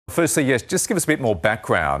Firstly, yes, just give us a bit more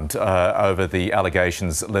background over the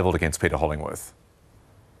allegations levelled against Peter Hollingworth.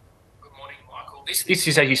 Good morning, Michael. This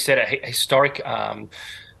is, as you said, a historic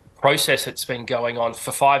process that's been going on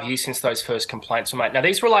for 5 years since those first complaints were made. Now,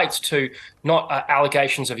 these relates to not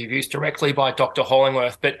allegations of abuse directly by Dr.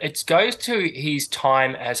 Hollingworth, but it goes to his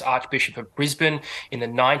time as Archbishop of Brisbane in the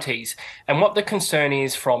 90s. And what the concern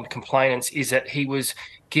is from complainants is that he was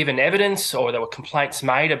given evidence, or there were complaints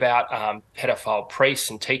made about pedophile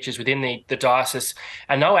priests and teachers within the diocese,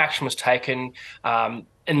 and no action was taken.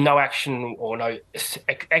 And no action or no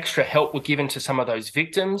extra help were given to some of those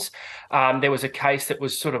victims. There was a case that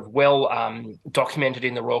was sort of well documented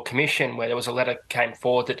in the Royal Commission, where there was a letter came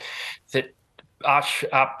forward that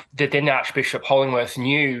then Archbishop Hollingworth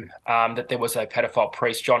knew that there was a pedophile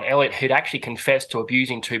priest, John Elliott, who'd actually confessed to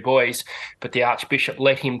abusing 2 boys, but the Archbishop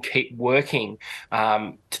let him keep working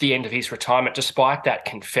to the end of his retirement, despite that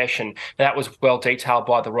confession. That was well detailed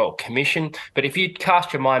by the Royal Commission. But if you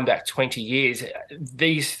cast your mind back 20 years,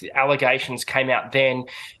 these allegations came out then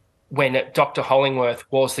when Dr. Hollingworth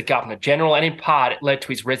was the Governor-General, and in part it led to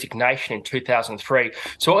his resignation in 2003.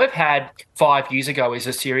 So what we've had 5 years ago is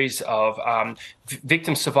a series of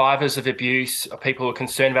victim survivors of abuse, people who are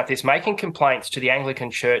concerned about this, making complaints to the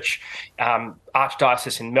Anglican Church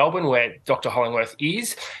Archdiocese in Melbourne, where Dr. Hollingworth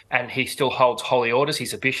is, and he still holds holy orders.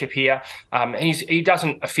 He's a bishop here. He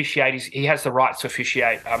doesn't officiate. He has the right to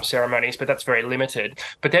officiate ceremonies, but that's very limited.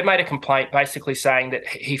 But they've made a complaint basically saying that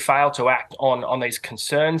he failed to act on these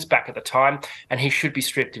concerns back at the time, and he should be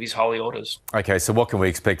stripped of his holy orders. Okay, so what can we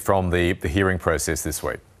expect from the hearing process this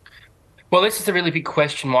week? Well, this is a really big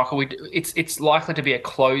question, Michael. It's likely to be a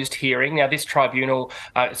closed hearing. Now, this tribunal,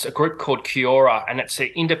 it's a group called Kiora, and it's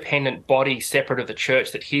an independent body separate of the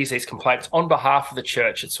church that hears these complaints on behalf of the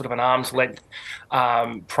church. It's sort of an arm's length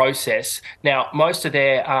process. Now, most of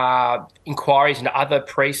their inquiries into other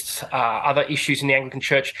priests, other issues in the Anglican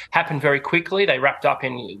Church happen very quickly. They wrapped up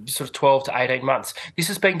in sort of 12 to 18 months. This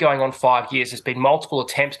has been going on 5 years. There's been multiple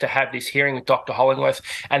attempts to have this hearing with Dr. Hollingworth,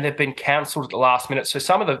 and they've been cancelled at the last minute. So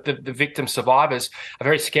some of the victim survivors are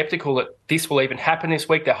very sceptical that this will even happen this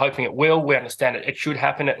week. They're hoping it will. We understand it should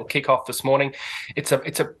happen. It will kick off this morning. It's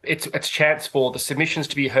a chance for the submissions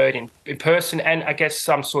to be heard in person, and I guess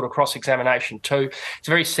some sort of cross-examination too. It's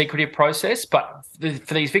a very secretive process, but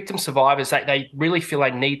for these victim survivors, they really feel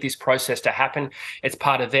they need this process to happen. It's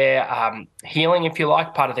part of their healing, if you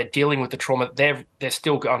like, part of their dealing with the trauma. They're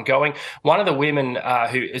still ongoing. One of the women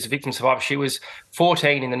who is a victim survivor, she was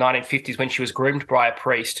 14 in the 1950s when she was groomed by a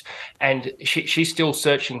priest, and she's still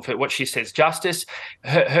searching for what she says justice.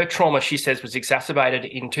 Her trauma, she says, was exacerbated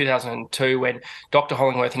in 2002 when Dr.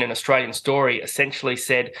 Hollingworth, in an Australian Story, essentially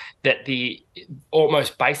said that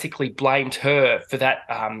almost basically blamed her for that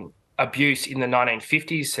abuse in the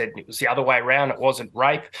 1950s, said it was the other way around, it wasn't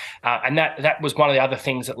rape. And that was one of the other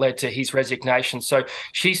things that led to his resignation. So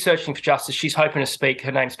she's searching for justice. She's hoping to speak.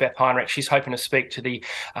 Her name's Beth Heinrich. She's hoping to speak to the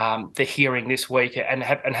hearing this week and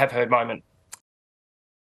have her moment.